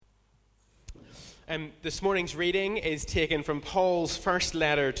This morning's reading is taken from Paul's first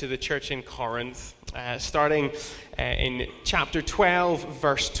letter to the church in Corinth, starting in chapter 12,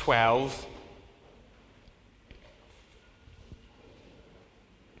 verse 12.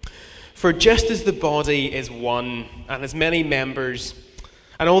 For just as the body is one and has many members,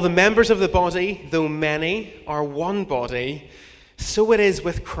 and all the members of the body, though many, are one body, so it is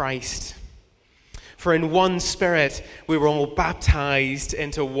with Christ. For in one Spirit we were all baptized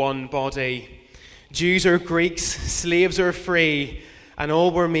into one body. Jews or Greeks, slaves or free, and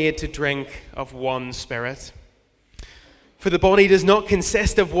all were made to drink of one Spirit. For the body does not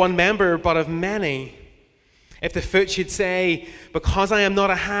consist of one member, but of many. If the foot should say, because I am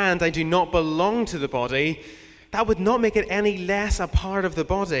not a hand, I do not belong to the body, that would not make it any less a part of the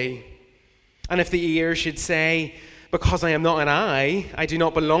body. And if the ear should say, because I am not an eye, I do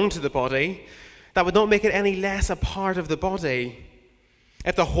not belong to the body, that would not make it any less a part of the body.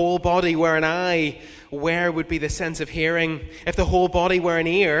 If the whole body were an eye, where would be the sense of hearing? If the whole body were an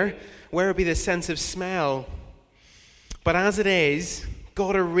ear, where would be the sense of smell? But as it is,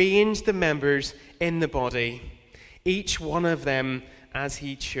 God arranged the members in the body, each one of them as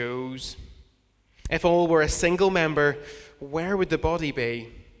he chose. If all were a single member, where would the body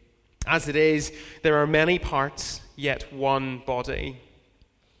be? As it is, there are many parts, yet one body.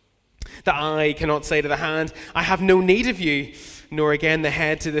 The eye cannot say to the hand, I have no need of you, nor again the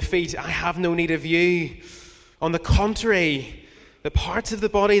head to the feet, I have no need of you. On the contrary, the parts of the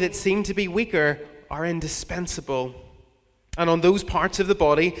body that seem to be weaker are indispensable. And on those parts of the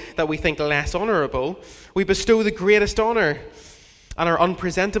body that we think less honorable, we bestow the greatest honor, and our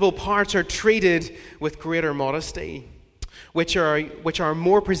unpresentable parts are treated with greater modesty, which our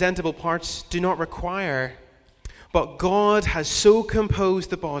more presentable parts do not require. But God has so composed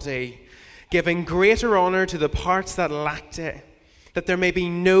the body, giving greater honor to the parts that lacked it, that there may be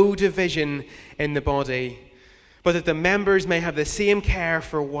no division in the body, but that the members may have the same care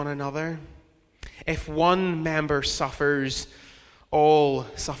for one another. If one member suffers, all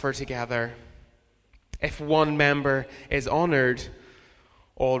suffer together. If one member is honored,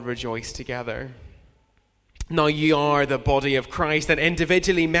 all rejoice together. Now you are the body of Christ and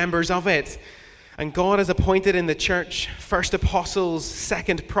individually members of it. And God has appointed in the church first apostles,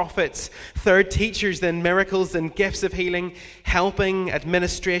 second prophets, third teachers, then miracles, then gifts of healing, helping,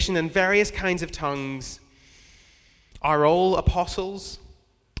 administration, and various kinds of tongues. Are all apostles?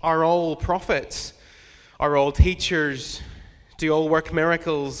 Are all prophets? Are all teachers? Do all work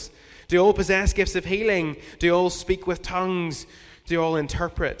miracles? Do all possess gifts of healing? Do all speak with tongues? Do all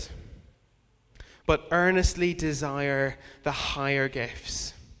interpret? But earnestly desire the higher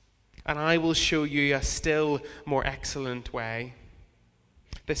gifts, and I will show you a still more excellent way.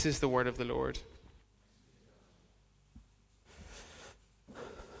 This is the word of the Lord.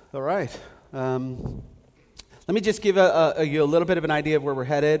 All right. Let me just give you a little bit of an idea of where we're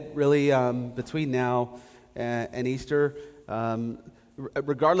headed, really, between now and Easter.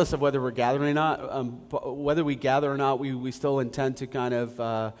 Regardless of whether we're gathering or not, whether we gather or not, we still intend to kind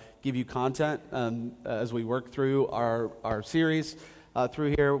of give you content as we work through our series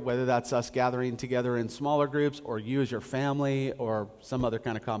through here, whether that's us gathering together in smaller groups or you as your family or some other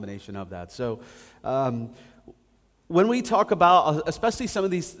kind of combination of that. So when we talk about, especially some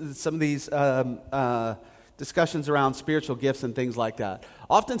of these discussions around spiritual gifts and things like that,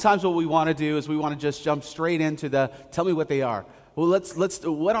 oftentimes what we want to do is we want to just jump straight into tell me what they are. Well, let's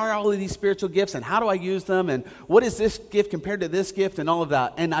what are all of these spiritual gifts and how do I use them and what is this gift compared to this gift and all of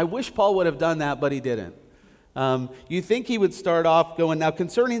that. And I wish Paul would have done that, but he didn't. You think he would start off going, now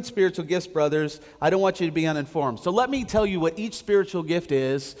concerning spiritual gifts, brothers, I don't want you to be uninformed. So let me tell you what each spiritual gift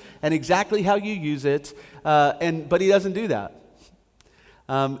is and exactly how you use it. But he doesn't do that.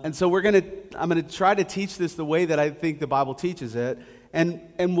 And so I'm going to try to teach this the way that I think the Bible teaches it.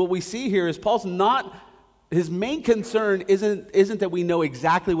 And what we see here is his main concern isn't that we know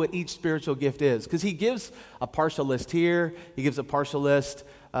exactly what each spiritual gift is, because he gives a partial list here, he gives a partial list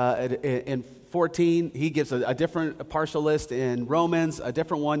in 14, he gives a different partial list in Romans, a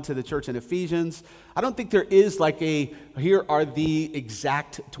different one to the church in Ephesians. I don't think there is here are the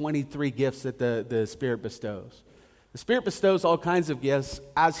exact 23 gifts that the Spirit bestows. The Spirit bestows all kinds of gifts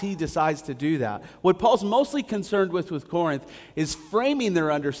as he decides to do that. What Paul's mostly concerned with Corinth is framing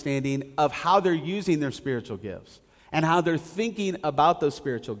their understanding of how they're using their spiritual gifts and how they're thinking about those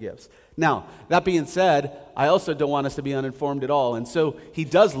spiritual gifts. Now, that being said, I also don't want us to be uninformed at all. And so he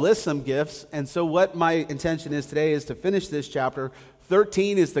does list some gifts. And so what my intention is today is to finish this chapter.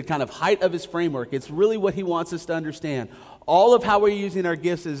 13 is the kind of height of his framework. It's really what he wants us to understand. All of how we're using our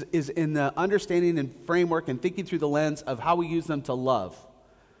gifts is in the understanding and framework and thinking through the lens of how we use them to love.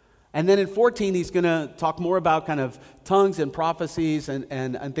 And then in 14, he's going to talk more about kind of tongues and prophecies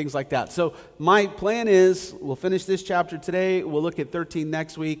and things like that. So my plan is we'll finish this chapter today. We'll look at 13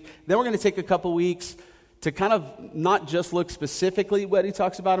 next week. Then we're going to take a couple weeks to kind of not just look specifically what he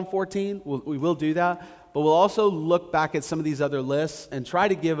talks about in 14. We will do that. But we'll also look back at some of these other lists and try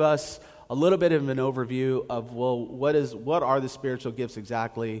to give us a little bit of an overview of, well, what are the spiritual gifts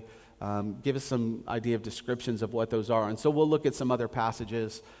exactly? Give us some idea of descriptions of what those are. And so we'll look at some other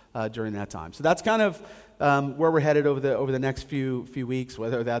passages during that time. So that's kind of where we're headed over the next few weeks,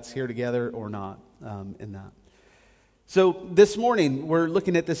 whether that's here together or not in that. So this morning, we're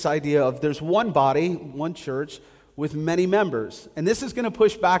looking at this idea of there's one body, one church, with many members. And this is going to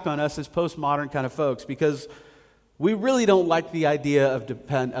push back on us as postmodern kind of folks because we really don't like the idea of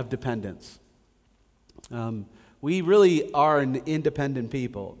dependence. We really are an independent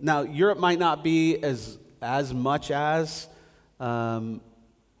people. Now, Europe might not be as much as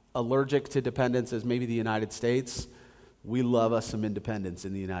allergic to dependence as maybe the United States. We love us some independence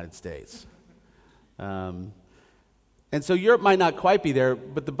in the United States. And so Europe might not quite be there,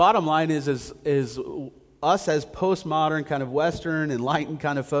 but the bottom line is us as postmodern kind of Western, enlightened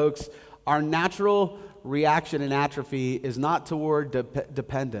kind of folks, our natural reaction and atrophy is not toward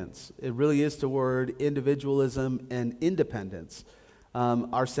dependence. It really is toward individualism and independence.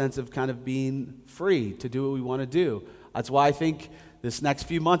 Our sense of kind of being free to do what we want to do. That's why I think this next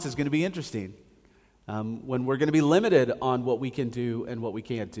few months is going to be interesting. When we're going to be limited on what we can do and what we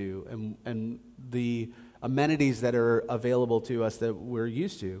can't do, and the amenities that are available to us that we're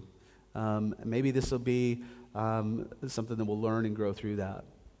used to. Maybe this will be something that we'll learn and grow through that.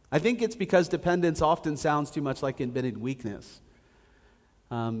 I think it's because dependence often sounds too much like admitted weakness.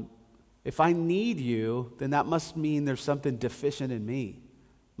 If I need you, then that must mean there's something deficient in me.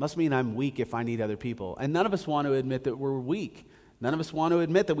 It must mean I'm weak if I need other people. And none of us want to admit that we're weak. None of us want to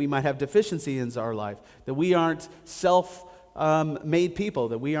admit that we might have deficiency in our life, that we aren't self-made people,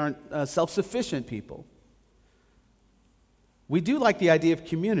 that we aren't self-sufficient people. We do like the idea of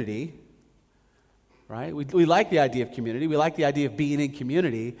community, right? We like the idea of community. We like the idea of being in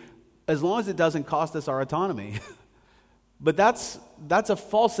community as long as it doesn't cost us our autonomy. But that's a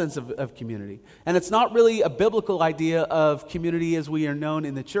false sense of community. And it's not really a biblical idea of community as we are known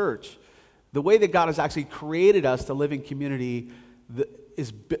in the church. The way that God has actually created us to live in community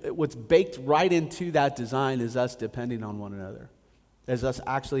is what's baked right into that design is us depending on one another, as us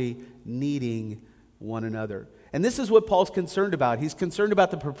actually needing one another. And this is what Paul's concerned about. He's concerned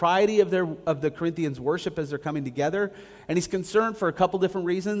about the propriety of the Corinthians' worship as they're coming together. And he's concerned for a couple different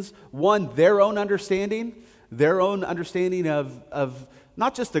reasons. One, their own understanding of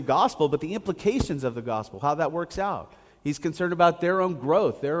not just the gospel, but the implications of the gospel, how that works out. He's concerned about their own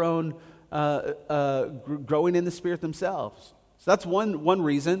growth, their own growing in the Spirit themselves. So that's one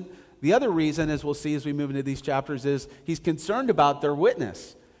reason. The other reason, as we'll see as we move into these chapters, is he's concerned about their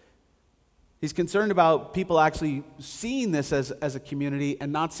witness. He's concerned about people actually seeing this as a community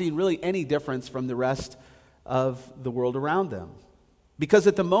and not seeing really any difference from the rest of the world around them. Because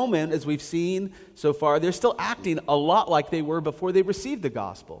at the moment, as we've seen so far, they're still acting a lot like they were before they received the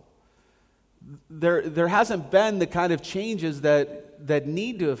gospel. There hasn't been the kind of changes that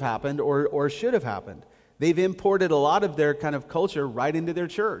need to have happened or should have happened. They've imported a lot of their kind of culture right into their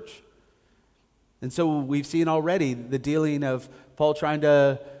church. And so we've seen already the dealing of Paul trying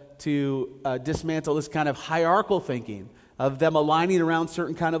to dismantle this kind of hierarchical thinking, of them aligning around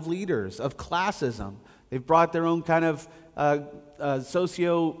certain kind of leaders, of classism. They've brought their own kind of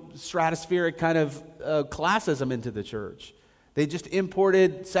socio-stratospheric kind of classism into the church. They just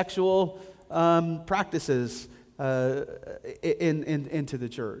imported sexual practices into the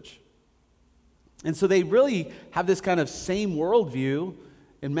church. And so they really have this kind of same worldview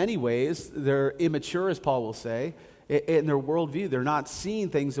in many ways. They're immature, as Paul will say, in their worldview. They're not seeing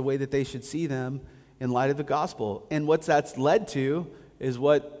things the way that they should see them in light of the gospel. And what that's led to is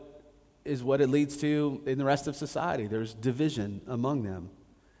what it leads to in the rest of society. There's division among them.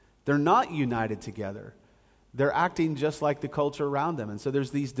 They're not united together. They're acting just like the culture around them. And so there's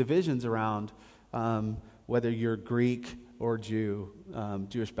these divisions around whether you're Greek or Jew,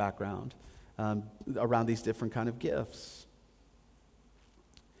 Jewish background, around these different kind of gifts.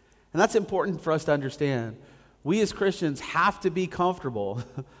 And that's important for us to understand. We as Christians have to be comfortable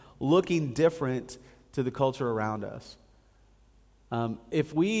looking different to the culture around us.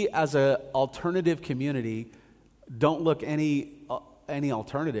 If we as an alternative community don't look any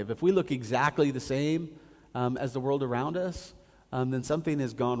alternative, if we look exactly the same as the world around us, then something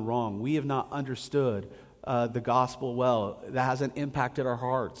has gone wrong. We have not understood the gospel well. That hasn't impacted our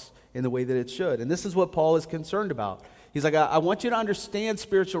hearts in the way that it should. And this is what Paul is concerned about. He's like, I want you to understand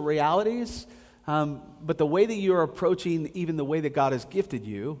spiritual realities, but the way that you're approaching even the way that God has gifted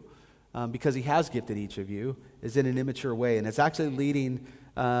you, because he has gifted each of you, is in an immature way. And it's actually leading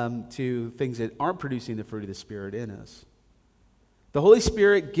to things that aren't producing the fruit of the Spirit in us. The Holy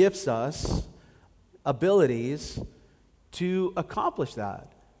Spirit gifts us abilities to accomplish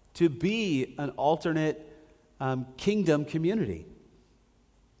that, to be an alternate kingdom community,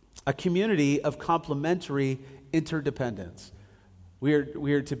 a community of complementary interdependence. We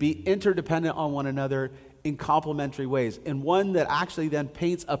are to be interdependent on one another in complementary ways, and one that actually then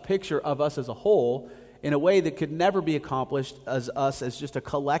paints a picture of us as a whole in a way that could never be accomplished as us as just a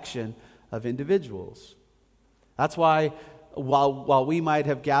collection of individuals. That's why while we might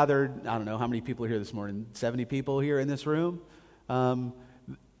have gathered, I don't know how many people are here this morning, 70 people here in this room,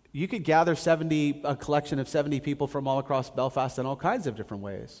 you could gather a collection of 70 people from all across Belfast in all kinds of different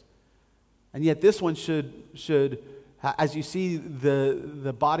ways. And yet this one should as you see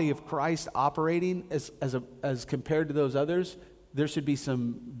the body of Christ operating as compared to those others, there should be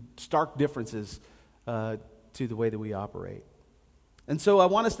some stark differences to the way that we operate. And so I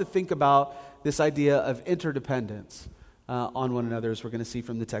want us to think about this idea of interdependence on one another, as we're going to see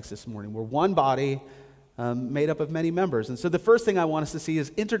from the text this morning. We're one body made up of many members. And so the first thing I want us to see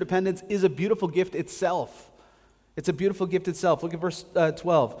is interdependence is a beautiful gift itself. It's a beautiful gift itself. Look at verse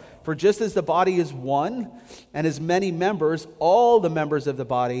 12. For just as the body is one and has many members, all the members of the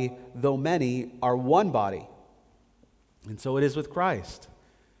body, though many, are one body. And so it is with Christ.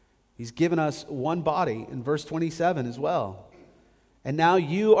 He's given us one body in verse 27 as well. And now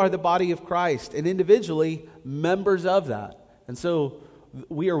you are the body of Christ, and individually members of that. And so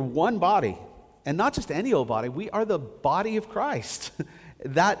we are one body, and not just any old body. We are the body of Christ.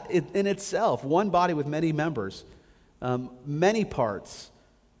 That in itself, one body with many members. Many parts,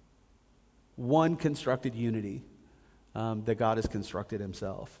 one constructed unity that God has constructed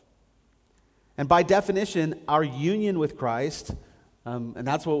himself. And by definition, our union with Christ, and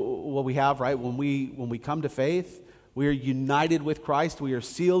that's what we have, right? When we come to faith, we are united with Christ. We are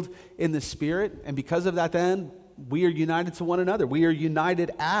sealed in the Spirit. And because of that, then, we are united to one another. We are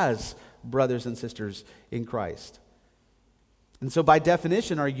united as brothers and sisters in Christ. And so by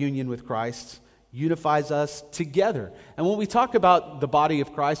definition, our union with Christ unifies us together. And when we talk about the body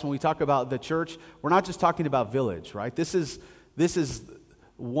of Christ, when we talk about the church, we're not just talking about village, right? This is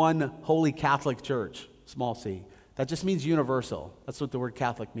one holy Catholic church, small c. That just means universal. That's what the word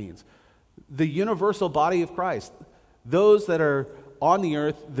Catholic means. The universal body of Christ. Those that are on the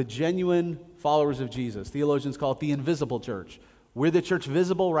earth, the genuine followers of Jesus. Theologians call it the invisible church. We're the church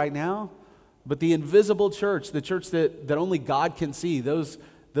visible right now, but the invisible church, the church that only God can see, those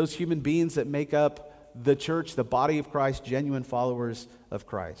human beings that make up the church, the body of Christ, genuine followers of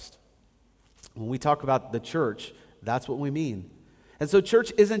Christ. When we talk about the church, that's what we mean. And so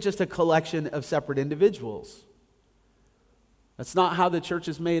church isn't just a collection of separate individuals. That's not how the church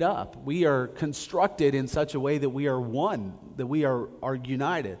is made up. We are constructed in such a way that we are one, that we are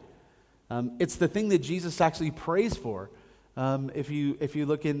united. It's the thing that Jesus actually prays for. If you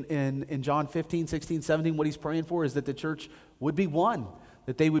look in John 15, 16, 17, what he's praying for is that the church would be one,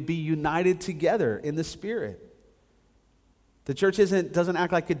 that they would be united together in the Spirit. The church doesn't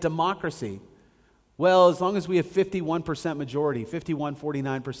act like a democracy. Well, as long as we have 51% majority,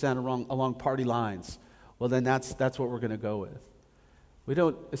 49% along party lines, well, then that's what we're going to go with.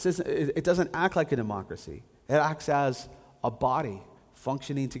 It doesn't act like a democracy. It acts as a body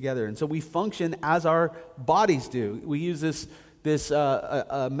functioning together. And so we function as our bodies do. We use this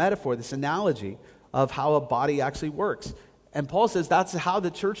metaphor, this analogy of how a body actually works. And Paul says that's how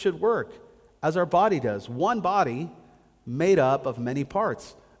the church should work, as our body does. One body made up of many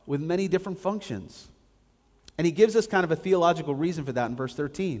parts with many different functions. And he gives us kind of a theological reason for that in verse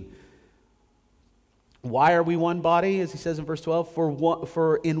 13. Why are we one body, as he says in verse 12?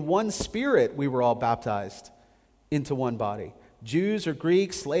 For in one Spirit we were all baptized into one body. Jews or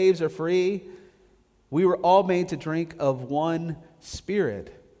Greeks, slaves or free, we were all made to drink of one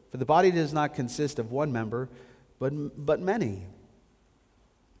Spirit. For the body does not consist of one member, but many.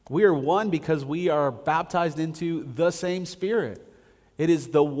 We are one because we are baptized into the same Spirit. It is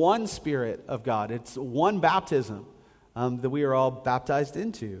the one Spirit of God. It's one baptism that we are all baptized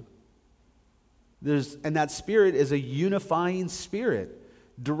into. And that Spirit is a unifying Spirit,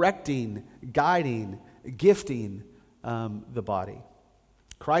 directing, guiding, gifting the body.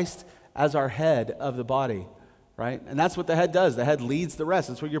 Christ as our head of the body, right? And that's what the head does. The head leads the rest.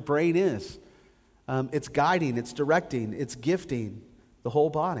 That's where your brain is. It's guiding, it's directing, it's gifting the whole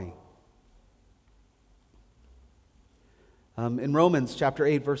body. In Romans chapter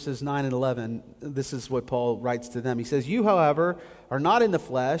 8, verses 9 and 11, this is what Paul writes to them. He says, "You, however, are not in the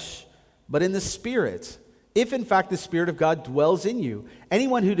flesh, but in the Spirit, if in fact the Spirit of God dwells in you.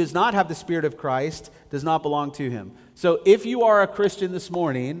 Anyone who does not have the Spirit of Christ does not belong to him." So if you are a Christian this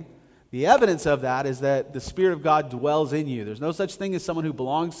morning, the evidence of that is that the Spirit of God dwells in you. There's no such thing as someone who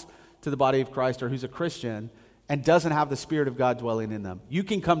belongs to the body of Christ or who's a Christian and doesn't have the Spirit of God dwelling in them. You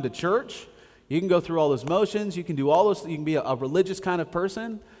can come to church. You can go through all those motions. You can do all those. You can be a religious kind of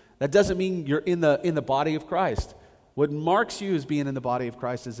person. That doesn't mean you're in the body of Christ. What marks you as being in the body of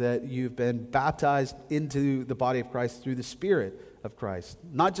Christ is that you've been baptized into the body of Christ through the Spirit of Christ.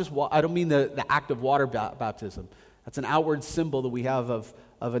 Not just, I don't mean the act of water baptism. That's an outward symbol that we have of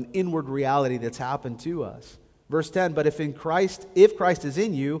an inward reality that's happened to us. Verse 10, "But if Christ is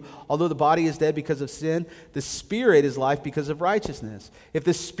in you, although the body is dead because of sin, the Spirit is life because of righteousness. If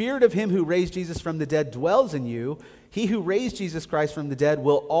the Spirit of him who raised Jesus from the dead dwells in you, he who raised Jesus Christ from the dead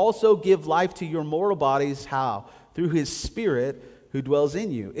will also give life to your mortal bodies." How? Through his Spirit who dwells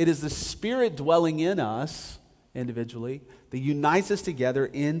in you. It is the Spirit dwelling in us individually that unites us together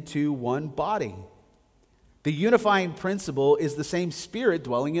into one body. The unifying principle is the same Spirit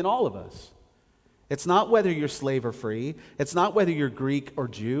dwelling in all of us. It's not whether you're slave or free. It's not whether you're Greek or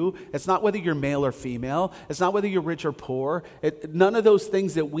Jew. It's not whether you're male or female. It's not whether you're rich or poor. None of those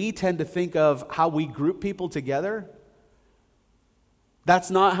things that we tend to think of how we group people together,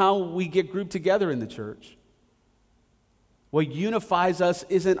 that's not how we get grouped together in the church. What unifies us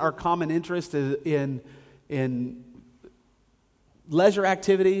isn't our common interest in leisure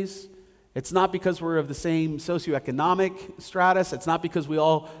activities. It's not because we're of the same socioeconomic stratus. It's not because we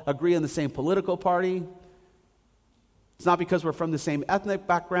all agree on the same political party. It's not because we're from the same ethnic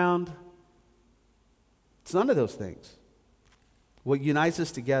background. It's none of those things. What unites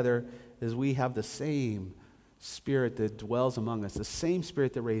us together is we have the same Spirit that dwells among us, the same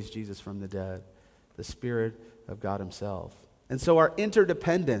Spirit that raised Jesus from the dead, the Spirit of God himself. And so our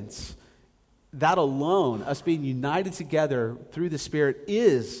interdependence, that alone, us being united together through the Spirit,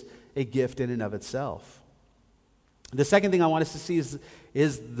 is a gift in and of itself. The second thing I want us to see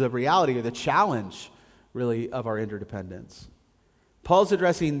is the reality or the challenge, really, of our interdependence. Paul's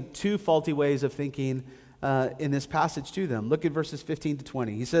addressing two faulty ways of thinking in this passage to them. Look at verses 15 to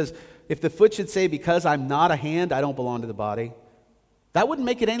 20. He says, "If the foot should say, 'Because I'm not a hand, I don't belong to the body,' that wouldn't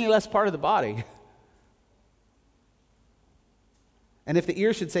make it any less part of the body. And if the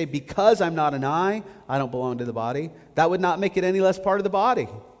ear should say, 'Because I'm not an eye, I don't belong to the body,' that would not make it any less part of the body.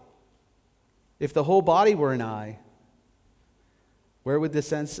 If the whole body were an eye, where would the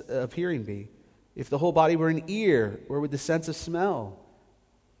sense of hearing be? If the whole body were an ear, where would the sense of smell?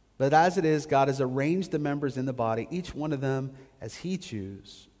 But as it is, God has arranged the members in the body, each one of them as he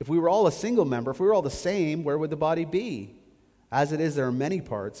chooses. If we were all a single member, if we were all the same, where would the body be? As it is, there are many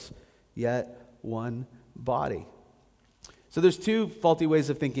parts, yet one body." So there's two faulty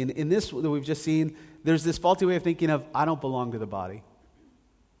ways of thinking. In this that we've just seen, there's this faulty way of thinking of, I don't belong to the body.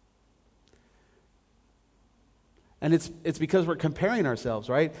 And it's because we're comparing ourselves,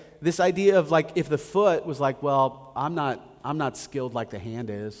 right? This idea of like, if the foot was like, well, I'm not skilled like the hand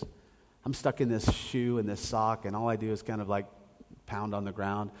is. I'm stuck in this shoe and this sock, and all I do is kind of like pound on the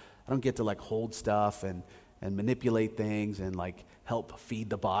ground. I don't get to like hold stuff and manipulate things and like help feed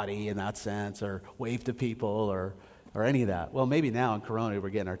the body in that sense, or wave to people or any of that. Well, maybe now in Corona we're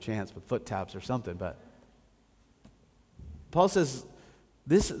getting our chance with foot taps or something, but Paul says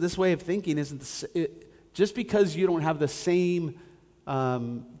this way of thinking isn't just because you don't have the same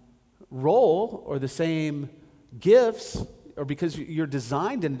role or the same gifts, or because you're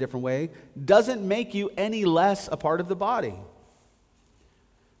designed in a different way, doesn't make you any less a part of the body.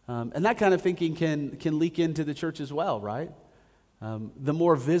 And that kind of thinking can leak into the church as well, right? The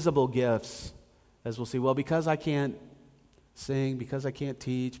more visible gifts, as we'll see, well, because I can't sing, because I can't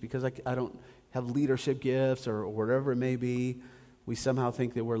teach, because I don't have leadership gifts or whatever it may be, we somehow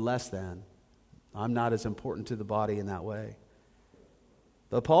think that we're less than. I'm not as important to the body in that way.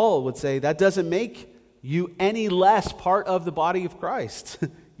 But Paul would say that doesn't make you any less part of the body of Christ.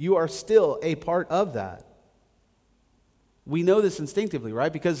 You are still a part of that. We know this instinctively,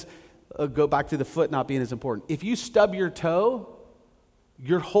 right? Because go back to the foot not being as important. If you stub your toe,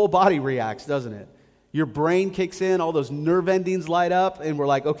 your whole body reacts, doesn't it? Your brain kicks in, all those nerve endings light up, and we're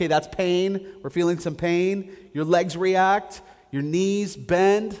like, okay, that's pain. We're feeling some pain. Your legs react. Your knees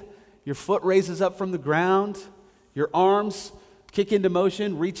bend. Your foot raises up from the ground. Your arms kick into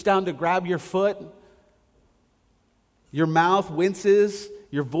motion, reach down to grab your foot. Your mouth winces.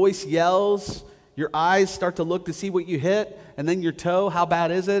 Your voice yells. Your eyes start to look to see what you hit. And then your toe, how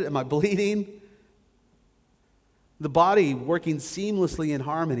bad is it? Am I bleeding? The body working seamlessly in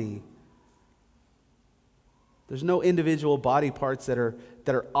harmony. There's no individual body parts that are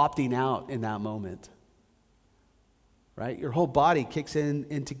opting out in that moment. Right? Your whole body kicks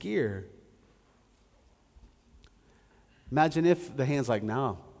into gear. Imagine if the hand's like,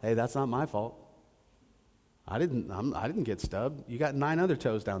 no, hey, that's not my fault. I didn't get stubbed. You got 9 other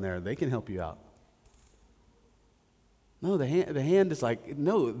toes down there. They can help you out. No, the hand is like,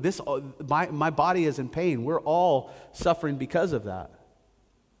 no, my body is in pain. We're all suffering because of that.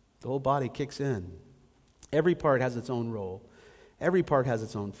 The whole body kicks in. Every part has its own role. Every part has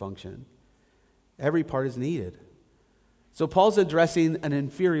its own function. Every part is needed. So Paul's addressing an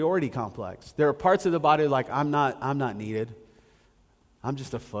inferiority complex. There are parts of the body like, I'm not needed. I'm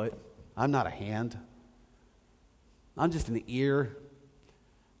just a foot. I'm not a hand. I'm just an ear.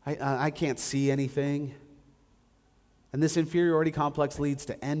 I can't see anything. And this inferiority complex leads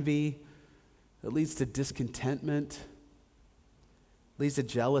to envy. It leads to discontentment. It leads to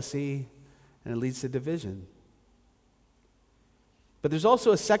jealousy. And it leads to division. But there's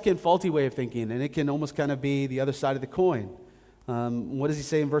also a second faulty way of thinking, and it can almost kind of be the other side of the coin. What does he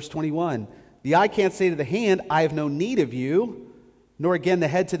say in verse 21? The eye can't say to the hand, I have no need of you, nor again the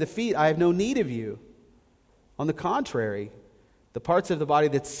head to the feet, I have no need of you. On the contrary, the parts of the body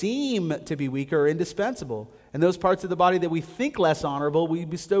that seem to be weaker are indispensable, and those parts of the body that we think less honorable, we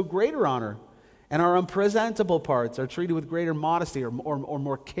bestow greater honor, and our unpresentable parts are treated with greater modesty or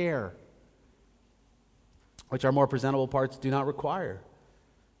more care, which our more presentable parts do not require.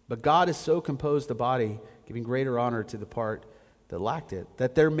 But God has so composed the body, giving greater honor to the part that lacked it,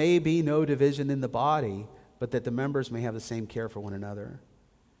 that there may be no division in the body, but that the members may have the same care for one another.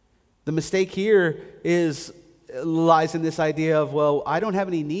 The mistake here lies in this idea of, well, I don't have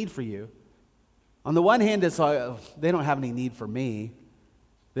any need for you. On the one hand, it's like, they don't have any need for me,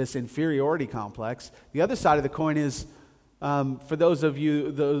 this inferiority complex. The other side of the coin is, for those of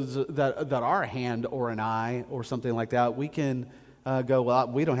you, those that are a hand or an eye or something like that, we can go, well,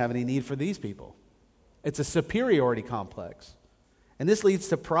 we don't have any need for these people. It's a superiority complex. And this leads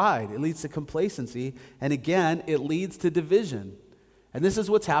to pride. It leads to complacency. And again, it leads to division. And this is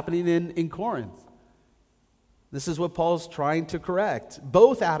what's happening in Corinth. This is what Paul's trying to correct.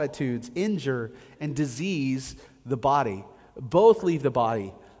 Both attitudes injure and disease the body. Both leave the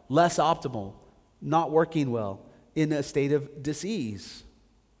body less optimal, not working well, in a state of disease.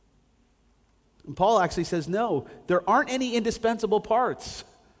 And Paul actually says, no, there aren't any indispensable parts.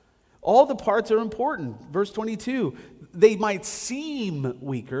 All the parts are important. Verse 22, they might seem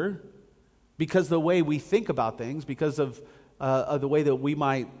weaker because of the way we think about things, because of the way that we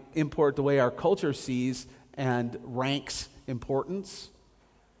might import the way our culture sees and ranks importance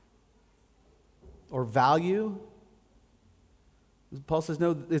or value. Paul says,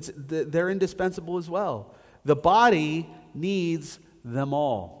 no, they're indispensable as well. The body needs them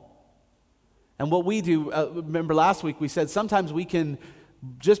all. And what we do, remember last week we said sometimes we can,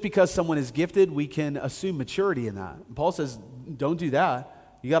 just because someone is gifted, we can assume maturity in that. And Paul says, don't do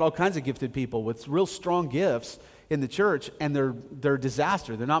that. You got all kinds of gifted people with real strong gifts in the church, and they're a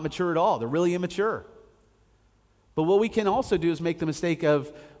disaster. They're not mature at all. They're really immature. But what we can also do is make the mistake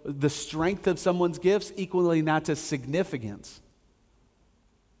of the strength of someone's gifts equaling that to significance.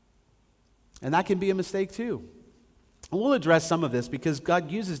 And that can be a mistake too. And we'll address some of this because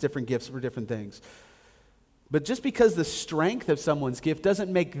God uses different gifts for different things. But just because the strength of someone's gift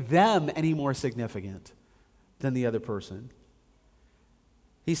doesn't make them any more significant than the other person.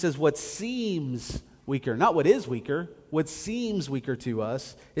 He says what seems weaker, not what is weaker, what seems weaker to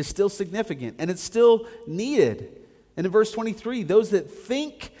us is still significant and it's still needed. And in verse 23, those that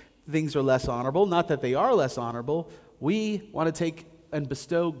think things are less honorable, not that they are less honorable, we want to take and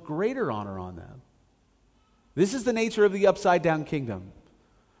bestow greater honor on them. This is the nature of the upside down kingdom.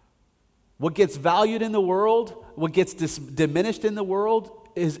 What gets valued in the world, what gets diminished in the world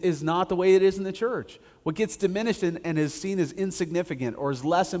is not the way it is in the church. What gets diminished and is seen as insignificant or as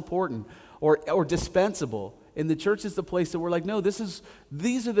less important or dispensable in the church is the place that we're like, no,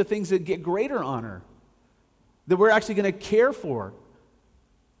 these are the things that get greater honor, that we're actually going to care for.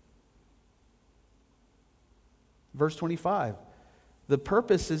 Verse 25. The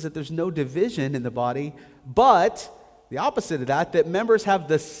purpose is that there's no division in the body, but the opposite of that members have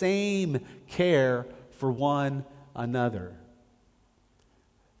the same care for one another.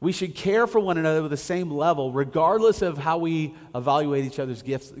 We should care for one another with the same level, regardless of how we evaluate each other's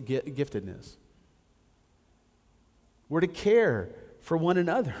giftedness. We're to care for one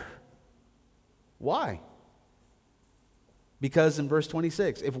another. Why? Because in verse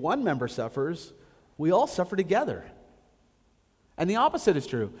 26, if one member suffers, we all suffer together. And the opposite is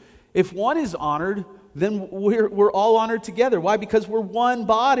true. If one is honored, then we're all honored together. Why? Because we're one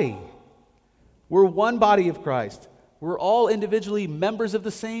body. We're one body of Christ. We're all individually members of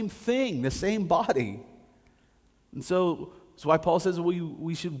the same thing, the same body. And so that's why Paul says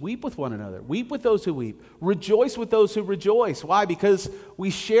we should weep with one another. Weep with those who weep. Rejoice with those who rejoice. Why? Because we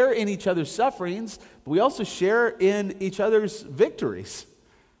share in each other's sufferings, but we also share in each other's victories.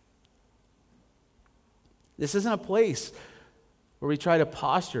 This isn't a place where we try to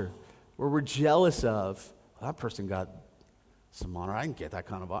posture, where we're jealous of, that person got some honor, I can get that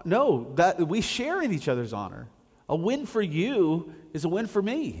kind of honor. No, that we share in each other's honor. A win for you is a win for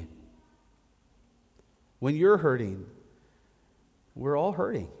me. When you're hurting, we're all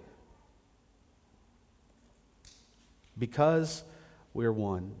hurting. Because we're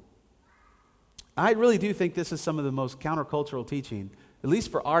one. I really do think this is some of the most countercultural teaching, at least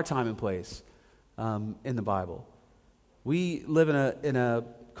for our time and place, in the Bible. We live in a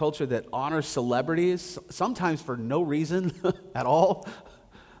culture that honors celebrities, sometimes for no reason at all,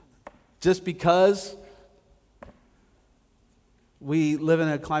 just because. We live in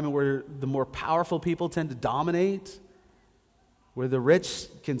a climate where the more powerful people tend to dominate, where the rich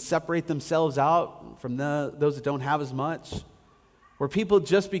can separate themselves out from those that don't have as much, where people,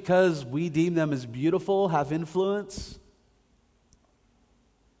 just because we deem them as beautiful, have influence.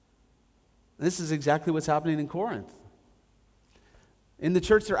 This is exactly what's happening in Corinth. In the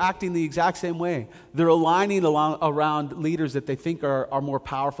church, they're acting the exact same way. They're aligning around leaders that they think are more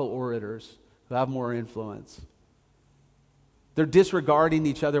powerful orators, who have more influence. They're disregarding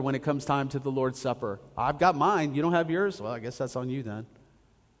each other when it comes time to the Lord's Supper. I've got mine, you don't have yours? Well, I guess that's on you then.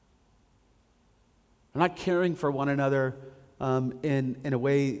 They're not caring for one another in a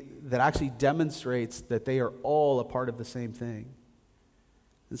way that actually demonstrates that they are all a part of the same thing.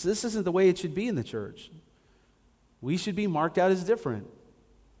 And so this isn't the way it should be in the church. We should be marked out as different.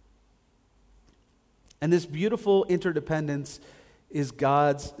 And this beautiful interdependence is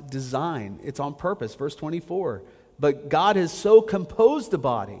God's design. It's on purpose. Verse 24. But God has so composed the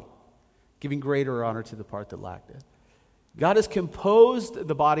body, giving greater honor to the part that lacked it. God has composed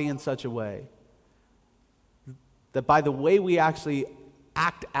the body in such a way that by the way we actually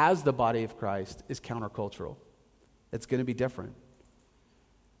act as the body of Christ is countercultural. It's going to be different.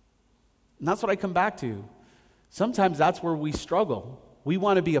 And that's what I come back to. Sometimes that's where we struggle. We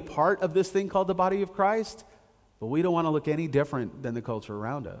want to be a part of this thing called the body of Christ, but we don't want to look any different than the culture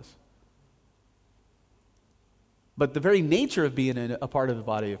around us. But the very nature of being a part of the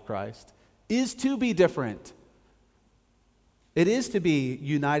body of Christ is to be different. It is to be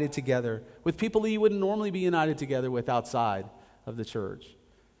united together with people that you wouldn't normally be united together with outside of the church.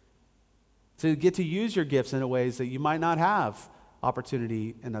 To get to use your gifts in ways that you might not have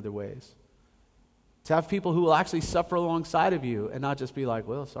opportunity in other ways. To have people who will actually suffer alongside of you and not just be like,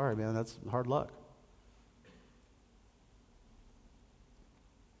 well, sorry, man, that's hard luck.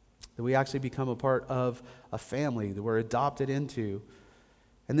 That we actually become a part of a family that we're adopted into.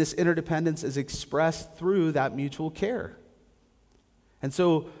 And this interdependence is expressed through that mutual care. And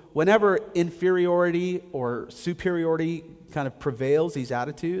so whenever inferiority or superiority kind of prevails, these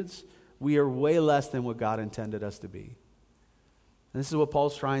attitudes, we are way less than what God intended us to be. And this is what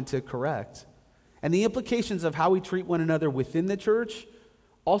Paul's trying to correct. And the implications of how we treat one another within the church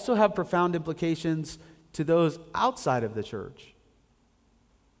also have profound implications to those outside of the church.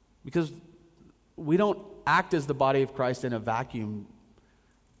 Because we don't act as the body of Christ in a vacuum,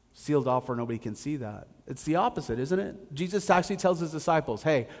 sealed off where nobody can see that. It's the opposite, isn't it? Jesus actually tells his disciples,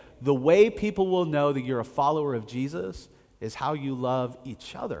 hey, the way people will know that you're a follower of Jesus is how you love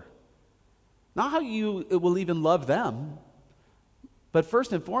each other. Not how you will even love them, but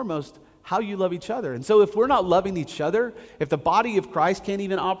first and foremost, how you love each other. And so if we're not loving each other, if the body of Christ can't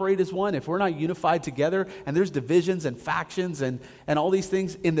even operate as one, if we're not unified together, and there's divisions and factions and all these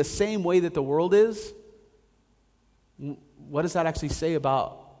things in the same way that the world is, what does that actually say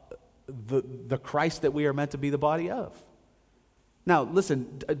about the Christ that we are meant to be the body of? Now,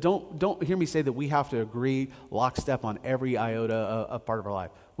 listen, don't hear me say that we have to agree lockstep on every iota of part of our life.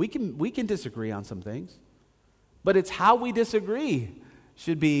 We can disagree on some things, but it's how we disagree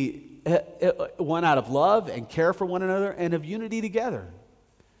should be one out of love and care for one another and of unity together.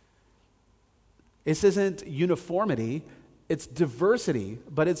 This isn't uniformity, it's diversity,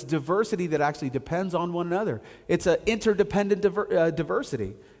 but it's diversity that actually depends on one another. It's an interdependent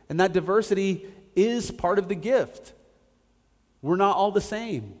diversity, and that diversity is part of the gift. We're not all the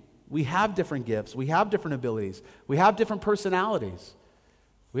same. We have different gifts, we have different abilities, we have different personalities,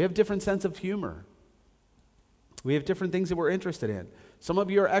 we have different sense of humor. We have different things that we're interested in. Some of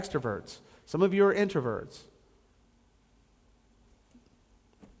you are extroverts. Some of you are introverts.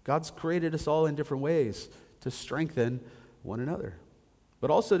 God's created us all in different ways to strengthen one another,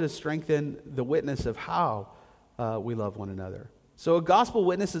 but also to strengthen the witness of how we love one another. So a gospel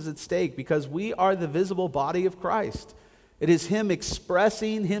witness is at stake because we are the visible body of Christ. It is him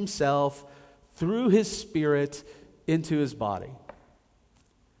expressing himself through his Spirit into his body.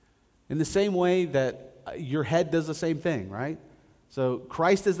 In the same way that your head does the same thing, right? So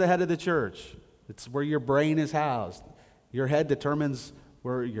Christ is the head of the church. It's where your brain is housed. Your head determines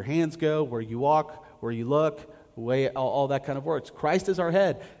where your hands go, where you walk, where you look, the way all that kind of works. Christ is our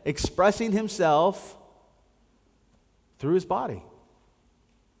head, expressing himself through his body.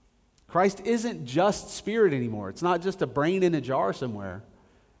 Christ isn't just spirit anymore. It's not just a brain in a jar somewhere.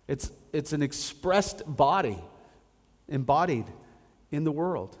 It's an expressed body, embodied in the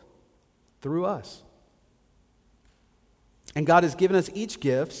world through us. And God has given us each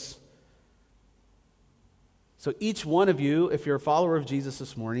gifts. So each one of you, if you're a follower of Jesus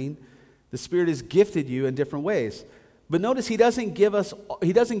this morning, the Spirit has gifted you in different ways. But notice he doesn't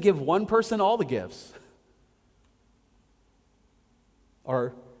give one person all the gifts.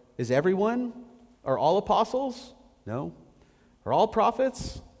 Or is everyone? Are all apostles? No. Are all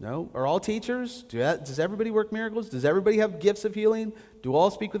prophets? No. Are all teachers? Does everybody work miracles? Does everybody have gifts of healing? Do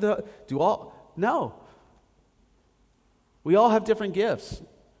all speak with the... No. We all have different gifts.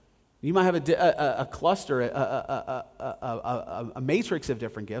 You might have a cluster, a matrix of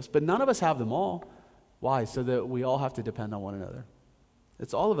different gifts, but none of us have them all. Why? So that we all have to depend on one another.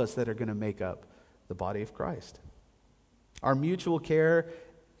 It's all of us that are going to make up the body of Christ. Our mutual care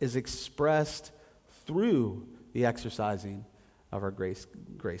is expressed through the exercising of our grace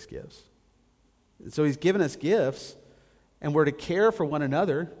gifts. So he's given us gifts, and we're to care for one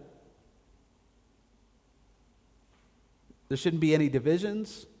another. There shouldn't be any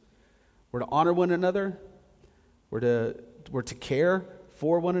divisions. We're to honor one another. We're to care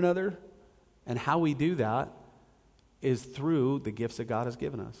for one another. And how we do that is through the gifts that God has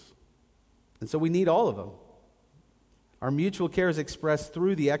given us. And so we need all of them. Our mutual care is expressed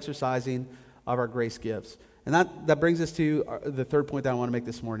through the exercising of our grace gifts. And that brings us to the third point that I want to make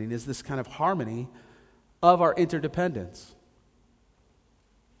this morning, is this kind of harmony of our interdependence.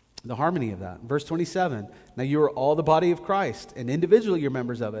 The harmony of that. Verse 27, now you are all the body of Christ, and individually you're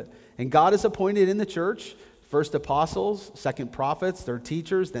members of it. And God has appointed in the church, first apostles, second prophets, third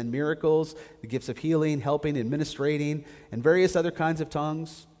teachers, then miracles, the gifts of healing, helping, administrating, and various other kinds of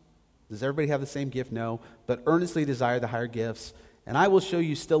tongues. Does everybody have the same gift? No. But earnestly desire the higher gifts. And I will show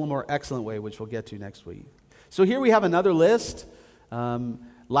you still a more excellent way, which we'll get to next week. So here we have another list.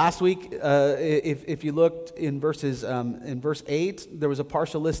 Last week, if you looked in verse 8, there was a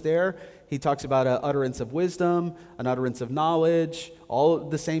partial list there. He talks about an utterance of wisdom, an utterance of knowledge, all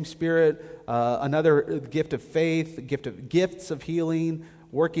the same Spirit, another gift of faith, gifts of healing,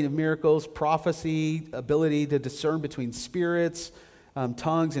 working of miracles, prophecy, ability to discern between spirits,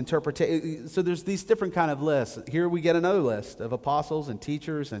 tongues, interpretation. So there's these different kind of lists. Here we get another list of apostles and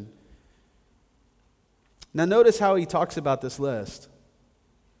teachers. And now notice how he talks about this list.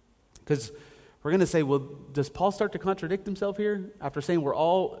 Because we're going to say, well, does Paul start to contradict himself here? After saying we're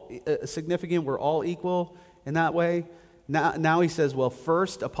all significant, we're all equal in that way. Now he says, well,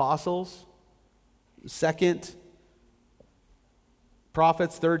 first apostles, second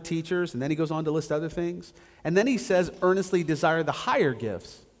prophets, third teachers, and then he goes on to list other things. And then he says, earnestly desire the higher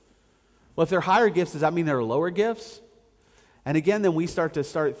gifts. Well, if they're higher gifts, does that mean they're lower gifts? And again, then we start to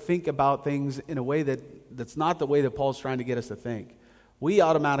think about things in a way that's not the way that Paul's trying to get us to think. We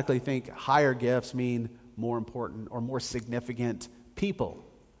automatically think higher gifts mean more important or more significant people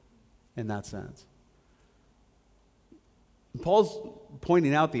in that sense. Paul's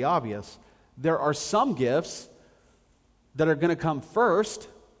pointing out the obvious. There are some gifts that are going to come first,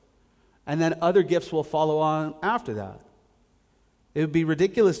 and then other gifts will follow on after that. It would be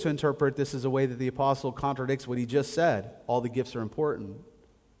ridiculous to interpret this as a way that the apostle contradicts what he just said. All the gifts are important.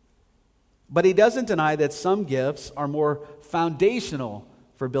 But he doesn't deny that some gifts are more foundational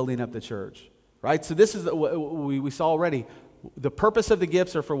for building up the church, right? So this is what we saw already. The purpose of the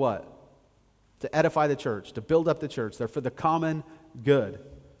gifts are for what? To edify the church, to build up the church. They're for the common good.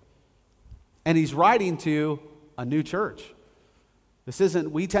 And he's writing to a new church.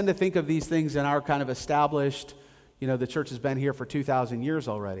 We tend to think of these things in our kind of established, the church has been here for 2,000 years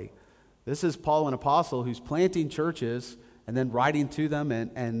already. This is Paul, an apostle, who's planting churches and then writing to them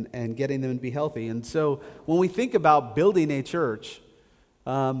and getting them to be healthy. And so when we think about building a church,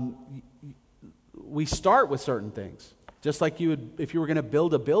 we start with certain things. Just like if you were going to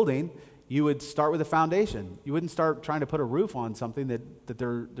build a building, you would start with a foundation. You wouldn't start trying to put a roof on something that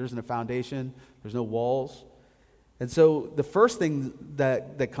there isn't a foundation, there's no walls. And so the first thing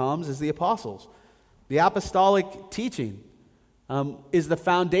that comes is the apostles. The apostolic teaching is the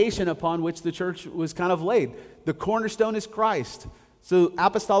foundation upon which the church was kind of laid. The cornerstone is Christ. So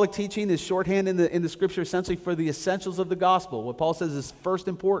apostolic teaching is shorthand in the scripture essentially for the essentials of the gospel. What Paul says is first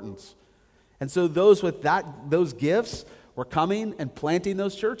importance. And so those with those gifts were coming and planting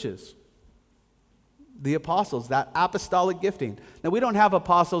those churches. The apostles, that apostolic gifting. Now we don't have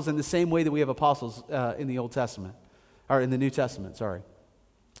apostles in the same way that we have apostles in the Old Testament, or in the New Testament, sorry.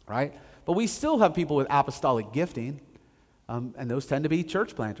 Right? But we still have people with apostolic gifting. And those tend to be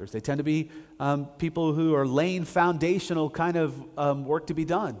church planters. They tend to be people who are laying foundational kind of work to be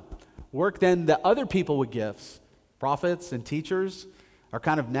done. Work then that other people with gifts, prophets and teachers, are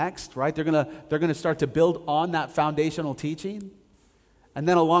kind of next, right? They're gonna start to build on that foundational teaching. And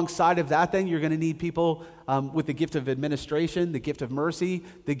then alongside of that, then you're going to need people with the gift of administration, the gift of mercy,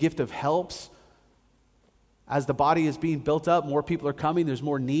 the gift of helps. As the body is being built up, more people are coming. There's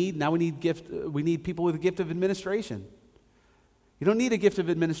more need. Now we need people with a gift of administration. You don't need a gift of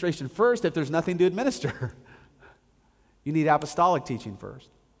administration first if there's nothing to administer. You need apostolic teaching first.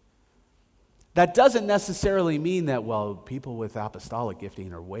 That doesn't necessarily mean that, well, people with apostolic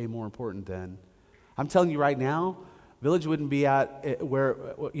gifting are way more important than... I'm telling you right now, Village wouldn't be at where,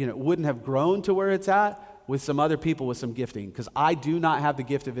 wouldn't have grown to where it's at with some other people with some gifting, because I do not have the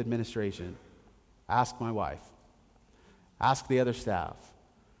gift of administration. Ask my wife. Ask the other staff.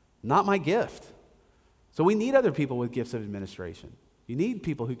 Not my gift. So we need other people with gifts of administration. You need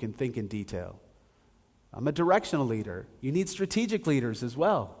people who can think in detail. I'm a directional leader. You need strategic leaders as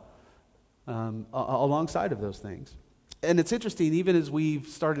well, alongside of those things. And it's interesting, even as we've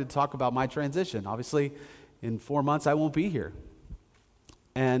started to talk about my transition, obviously in 4 months I won't be here.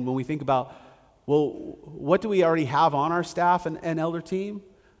 And when we think about, well, what do we already have on our staff and elder team?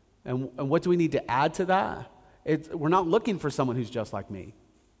 And what do we need to add to that? We're not looking for someone who's just like me.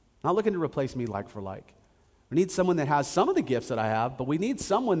 Not looking to replace me like for like. We need someone that has some of the gifts that I have, but we need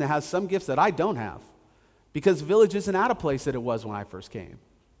someone that has some gifts that I don't have. Because Village isn't at a place that it was when I first came.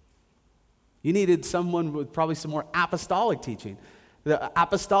 You needed someone with probably some more apostolic teaching. The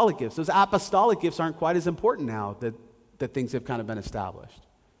apostolic gifts. Those apostolic gifts aren't quite as important now that things have kind of been established.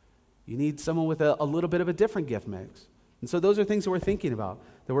 You need someone with a little bit of a different gift mix. And so those are things that we're thinking about,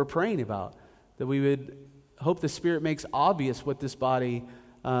 that we're praying about, that we would hope the Spirit makes obvious what this body,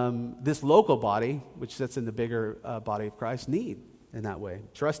 this local body, which sits in the bigger body of Christ, need in that way.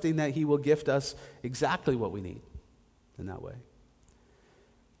 Trusting that He will gift us exactly what we need in that way.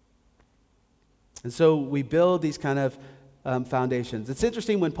 And so we build these kind of foundations. It's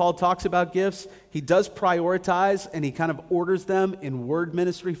interesting when Paul talks about gifts, he does prioritize and he kind of orders them in word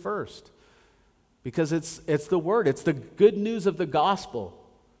ministry first. Because it's the word, it's the good news of the gospel.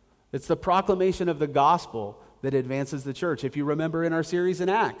 It's the proclamation of the gospel that advances the church. If you remember in our series in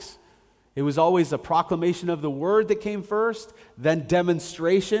Acts, it was always a proclamation of the word that came first, then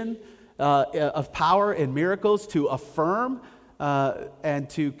demonstration of power and miracles to affirm and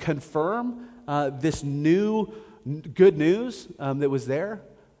to confirm this new good news that was there.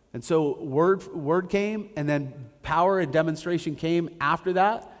 And so word came, and then power and demonstration came after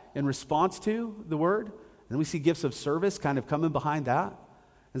that in response to the word. And we see gifts of service kind of coming behind that.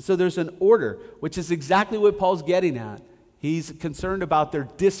 And so there's an order, which is exactly what Paul's getting at. He's concerned about their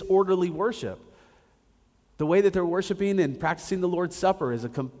disorderly worship. The way that they're worshiping and practicing the Lord's Supper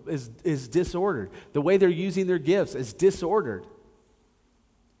is disordered. The way they're using their gifts is disordered.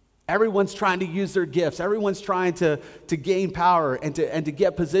 Everyone's trying to use their gifts. Everyone's trying to gain power and to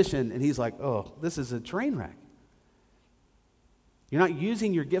get position. And he's like, oh, this is a train wreck. You're not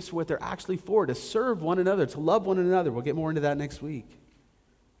using your gifts for what they're actually for, to serve one another, to love one another. We'll get more into that next week.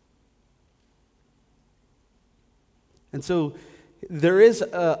 And so there is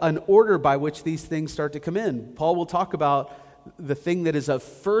an order by which these things start to come in. Paul will talk about the thing that is of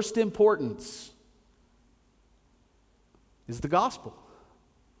first importance is the gospel.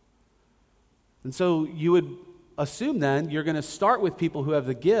 And so you would assume then you're going to start with people who have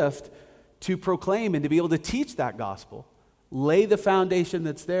the gift to proclaim and to be able to teach that gospel. Lay the foundation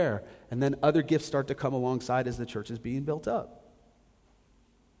that's there, and then other gifts start to come alongside as the church is being built up.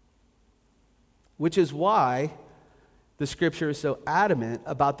 Which is why the scripture is so adamant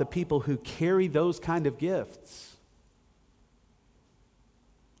about the people who carry those kind of gifts.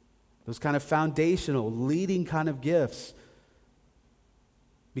 Those kind of foundational, leading kind of gifts.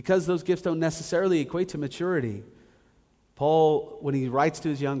 Because those gifts don't necessarily equate to maturity. Paul, when he writes to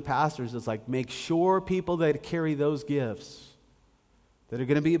his young pastors, is like, make sure people that carry those gifts, that are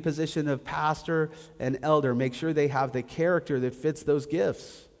going to be in a position of pastor and elder, make sure they have the character that fits those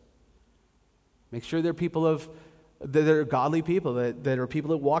gifts. Make sure they're people of that are godly people, that are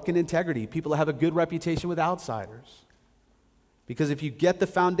people that walk in integrity, people that have a good reputation with outsiders. Because if you get the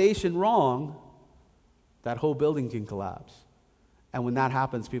foundation wrong, that whole building can collapse. And when that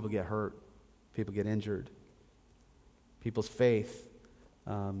happens, people get hurt, people get injured. People's faith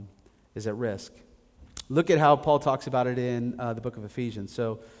is at risk. Look at how Paul talks about it in the book of Ephesians.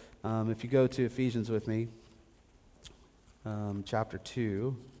 So if you go to Ephesians with me, chapter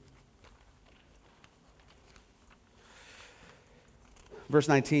 2, verse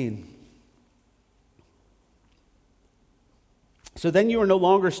 19. So then you are no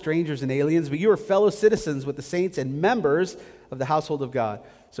longer strangers and aliens, but you are fellow citizens with the saints and members of the household of God.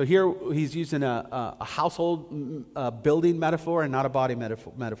 So here he's using a household building metaphor and not a body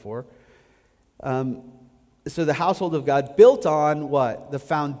metaphor. So the household of God built on what? The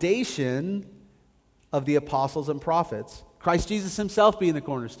foundation of the apostles and prophets. Christ Jesus himself being the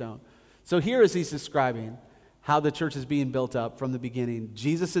cornerstone. So here as he's describing how the church is being built up from the beginning.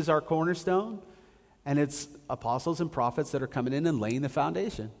 Jesus is our cornerstone, and it's apostles and prophets that are coming in and laying the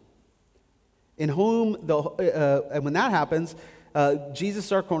foundation. In whom, and when that happens, Jesus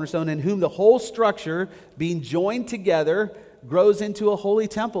is our cornerstone, in whom the whole structure, being joined together, grows into a holy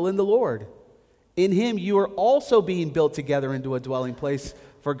temple in the Lord. In him you are also being built together into a dwelling place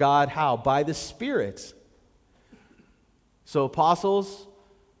for God. How? By the Spirit. So apostles,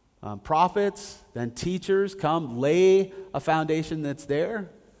 prophets, then teachers come, lay a foundation that's there,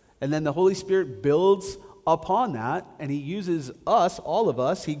 and then the Holy Spirit builds upon that, and he uses us, all of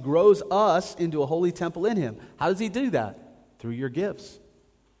us, he grows us into a holy temple in him. How does he do that? Through your gifts.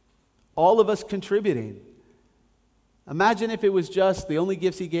 All of us contributing. Imagine if it was just the only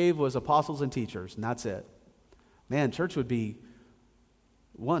gifts he gave was apostles and teachers, and that's it. Man, church would be,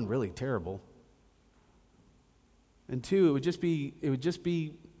 one, really terrible. And two, it would just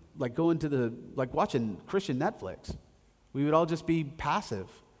be like going to like watching Christian Netflix. We would all just be passive.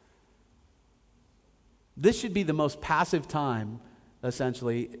 This should be the most passive time,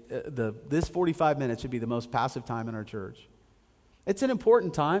 essentially. This 45 minutes should be the most passive time in our church. It's an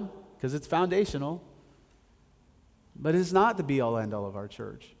important time because it's foundational, but it's not the be-all, end-all of our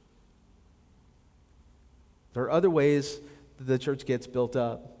church. There are other ways that the church gets built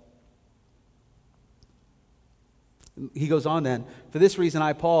up. He goes on then, for this reason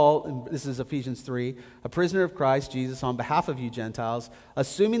I, Paul, and this is Ephesians 3, a prisoner of Christ Jesus on behalf of you Gentiles,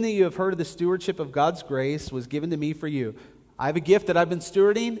 assuming that you have heard of the stewardship of God's grace was given to me for you. I have a gift that I've been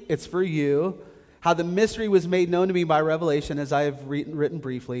stewarding, it's for you. How the mystery was made known to me by revelation, as I have written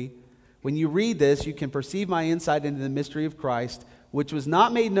briefly. When you read this, you can perceive my insight into the mystery of Christ, which was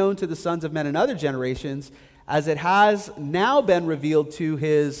not made known to the sons of men in other generations, as it has now been revealed to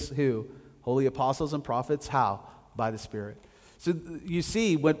his, who? Holy apostles and prophets. How? By the Spirit. So you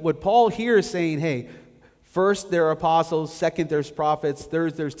see, what Paul here is saying, hey, first there are apostles, second there's prophets,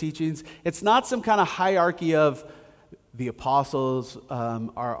 third there's teachings. It's not some kind of hierarchy of the apostles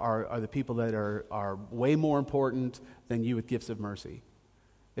are the people that are way more important than you with gifts of mercy.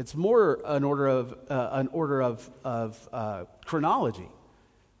 It's more an order of chronology.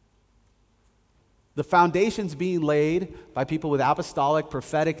 The foundation's being laid by people with apostolic,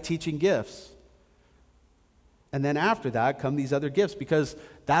 prophetic, teaching gifts. And then after that come these other gifts, because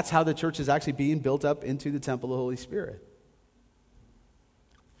that's how the church is actually being built up into the temple of the Holy Spirit.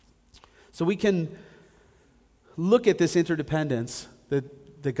 So we can look at this interdependence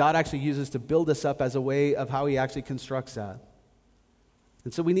that God actually uses to build us up as a way of how he actually constructs that.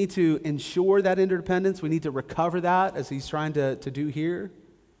 And so we need to ensure that interdependence. We need to recover that, as he's trying to do here,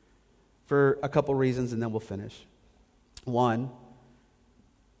 for a couple reasons, and then we'll finish. One,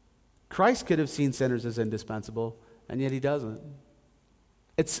 Christ could have seen sinners as indispensable, and yet he doesn't.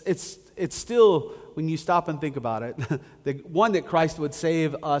 It's still, when you stop and think about it, the one that Christ would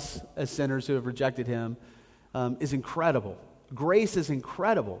save us as sinners who have rejected him is incredible. Grace is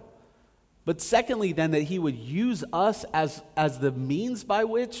incredible. But secondly, then, that he would use us as the means by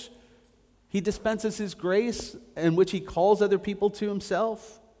which he dispenses his grace and which he calls other people to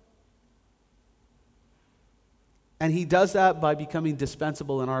himself. And he does that by becoming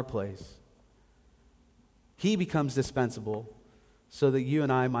dispensable in our place. He becomes dispensable so that you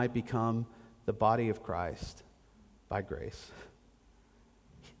and I might become the body of Christ by grace.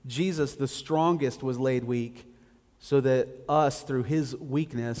 Jesus, the strongest, was laid weak so that us, through his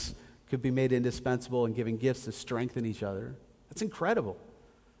weakness, could be made indispensable and given gifts to strengthen each other. That's incredible.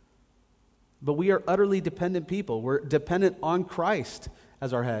 But we are utterly dependent people. We're dependent on Christ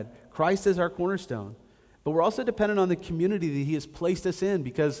as our head. Christ is our cornerstone. But we're also dependent on the community that he has placed us in,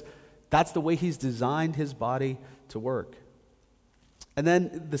 because that's the way he's designed his body to work. And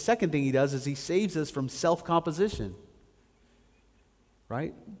then the second thing he does is he saves us from self-composition.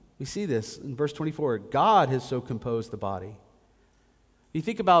 Right? We see this in verse 24. God has so composed the body. You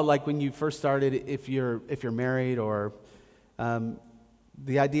think about like when you first started, if you're married or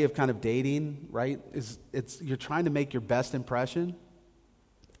the idea of kind of dating, right? You're trying to make your best impression,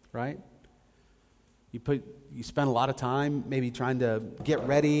 right? You spend a lot of time maybe trying to get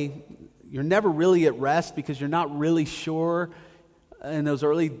ready. You're never really at rest because you're not really sure in those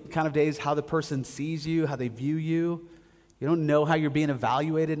early kind of days how the person sees you, how they view you. You don't know how you're being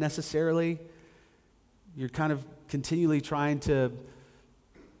evaluated necessarily. You're kind of continually trying to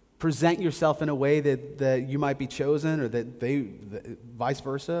present yourself in a way that you might be chosen or that vice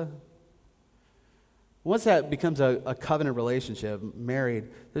versa. Once that becomes a covenant relationship, married,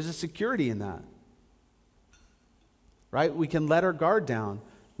 there's a security in that. Right? We can let our guard down.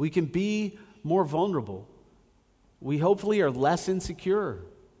 We can be more vulnerable. We hopefully are less insecure.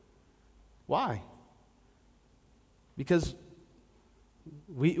 Why? Because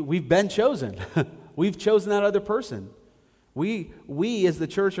we've been chosen. We've chosen that other person. We as the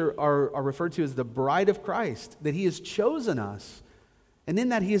church are referred to as the bride of Christ, that he has chosen us. And in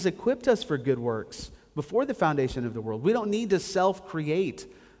that he has equipped us for good works before the foundation of the world. We don't need to self-create.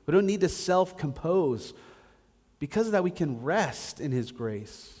 We don't need to self-compose. Because of that, we can rest in his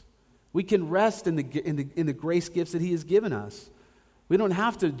grace. We can rest in the grace gifts that he has given us. We don't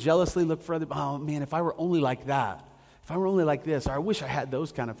have to jealously look for other, oh man, if I were only like that. If I were only like this, or I wish I had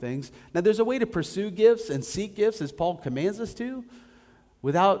those kind of things. Now, there's a way to pursue gifts and seek gifts, as Paul commands us to,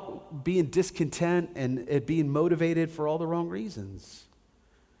 without being discontent and being motivated for all the wrong reasons.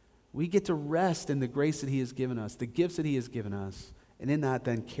 We get to rest in the grace that he has given us, the gifts that he has given us, and in that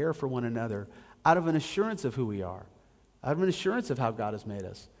then care for one another out of an assurance of who we are, out of an assurance of how God has made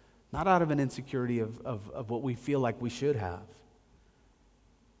us, not out of an insecurity of what we feel like we should have.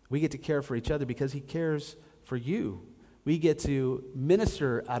 We get to care for each other because he cares for you. We get to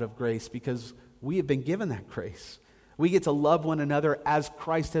minister out of grace because we have been given that grace. We get to love one another as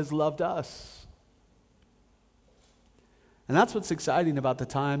Christ has loved us. And that's what's exciting about the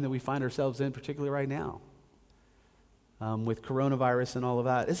time that we find ourselves in, particularly right now, with coronavirus and all of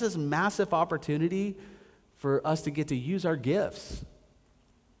that. This is a massive opportunity for us to get to use our gifts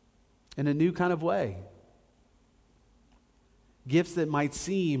in a new kind of way. Gifts that might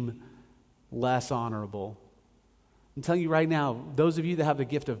seem less honorable. I'm telling you right now, those of you that have the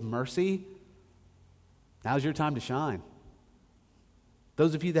gift of mercy, now's your time to shine.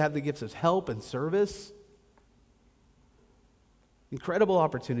 Those of you that have the gifts of help and service, incredible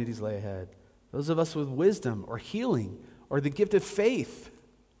opportunities lay ahead. Those of us with wisdom or healing or the gift of faith,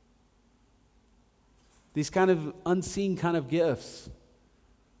 these kind of unseen kind of gifts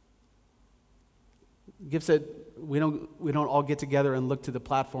that we don't all get together and look to the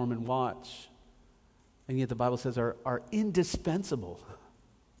platform and watch. And yet the Bible says are indispensable.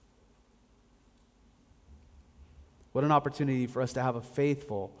 What an opportunity for us to have a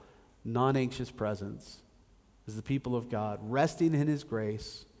faithful, non-anxious presence as the people of God, resting in his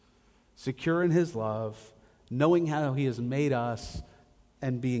grace, secure in his love, knowing how he has made us,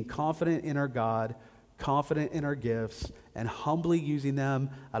 and being confident in our God, confident in our gifts, and humbly using them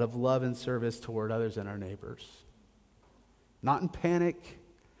out of love and service toward others and our neighbors. Not in panic,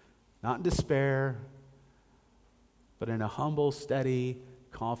 not in despair, but in a humble, steady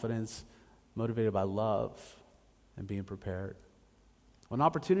confidence motivated by love and being prepared. Well, an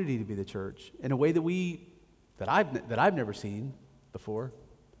opportunity to be the church in a way that I've never seen before,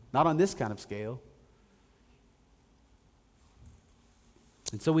 not on this kind of scale.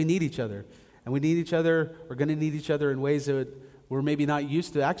 And so we need each other. And we need each other, we're going to need each other in ways that we're maybe not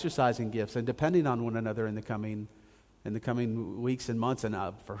used to exercising gifts and depending on one another in the coming weeks and months and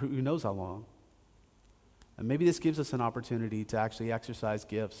for who knows how long. And maybe this gives us an opportunity to actually exercise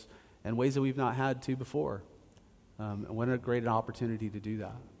gifts in ways that we've not had to before. And what a great opportunity to do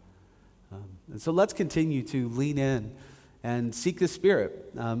that. And so let's continue to lean in and seek the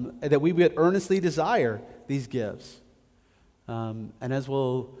Spirit, that we would earnestly desire these gifts. And as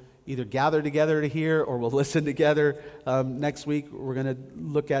we'll either gather together to hear or we'll listen together next week, we're going to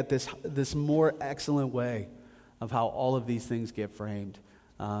look at this more excellent way of how all of these things get framed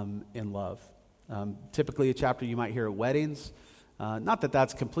in love. Typically a chapter you might hear at weddings. Not that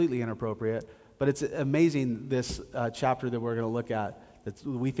that's completely inappropriate, but it's amazing this chapter that we're going to look at, that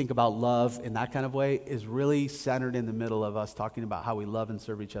we think about love in that kind of way, is really centered in the middle of us talking about how we love and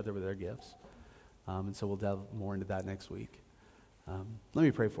serve each other with our gifts. And so we'll delve more into that next week. Let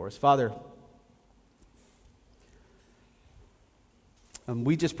me pray for us. Father,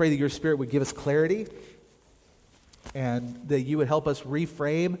 we just pray that your Spirit would give us clarity and that you would help us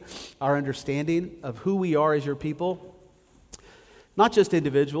reframe our understanding of who we are as your people, not just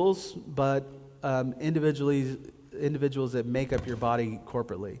individuals, but individuals that make up your body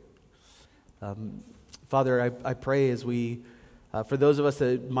corporately. Father, I pray as we, for those of us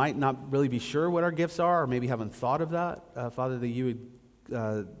that might not really be sure what our gifts are or maybe haven't thought of that, Father, that you would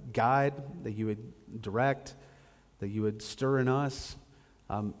guide, that you would direct, that you would stir in us.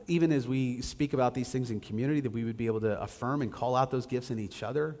 Even as we speak about these things in community, that we would be able to affirm and call out those gifts in each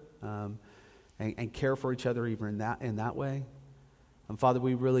other and care for each other even in that way. Father,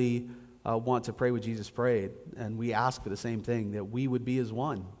 we really want to pray what Jesus prayed, and we ask for the same thing, that we would be as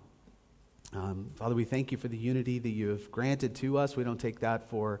one. Father, we thank you for the unity that you have granted to us. We don't take it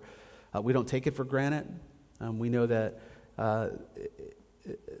for granted. We know that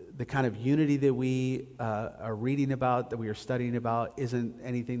the kind of unity that we are reading about, that we are studying about, isn't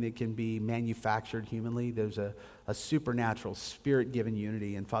anything that can be manufactured humanly. There's a supernatural, spirit-given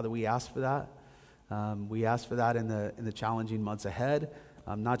unity, and Father, we ask for that. We ask for that in the challenging months ahead,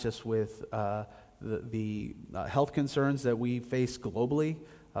 not just with the health concerns that we face globally,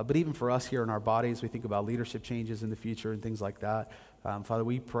 but even for us here in our bodies. We think about leadership changes in the future and things like that. Father,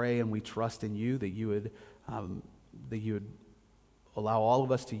 we pray and we trust in you that you would allow all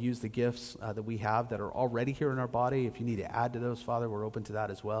of us to use the gifts that we have that are already here in our body. If you need to add to those, Father, we're open to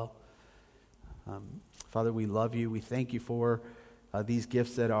that as well. Father, we love you. We thank you for these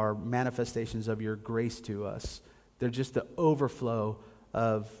gifts that are manifestations of your grace to us. They're just the overflow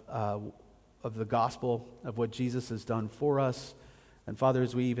of the gospel, of what Jesus has done for us. And Father,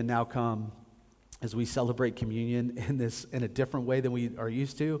 as we even now come, as we celebrate communion in a different way than we are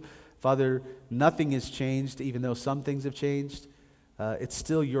used to, Father, nothing has changed, even though some things have changed. It's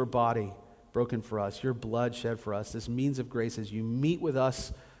still your body broken for us, your blood shed for us, this means of grace as you meet with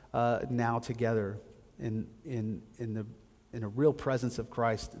us now together in a real presence of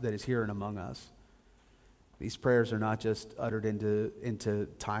Christ that is here and among us. These prayers are not just uttered into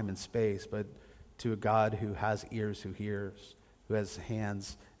time and space, but to a God who has ears, who hears, who has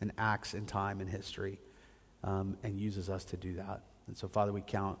hands and acts in time and history, and uses us to do that. And so, Father, we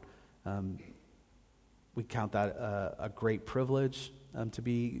count that a great privilege to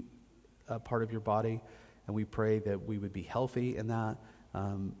be a part of your body, and we pray that we would be healthy in that,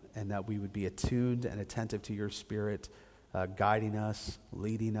 and that we would be attuned and attentive to your Spirit, guiding us,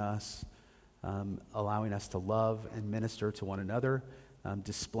 leading us, allowing us to love and minister to one another,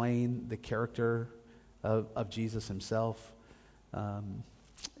 displaying the character of Jesus himself, and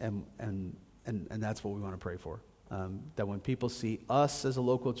that's what we want to pray for. That when people see us as a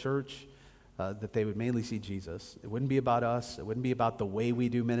local church, that they would mainly see Jesus. It wouldn't be about us. It wouldn't be about the way we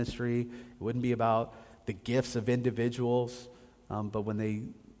do ministry. It wouldn't be about the gifts of individuals. But when they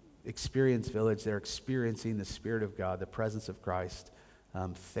experience Village, they're experiencing the Spirit of God, the presence of Christ,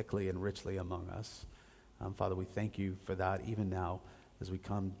 thickly and richly among us. Father, we thank you for that even now as we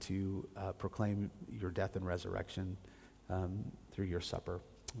come to proclaim your death and resurrection through your supper.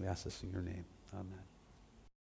 We ask this in your name. Amen.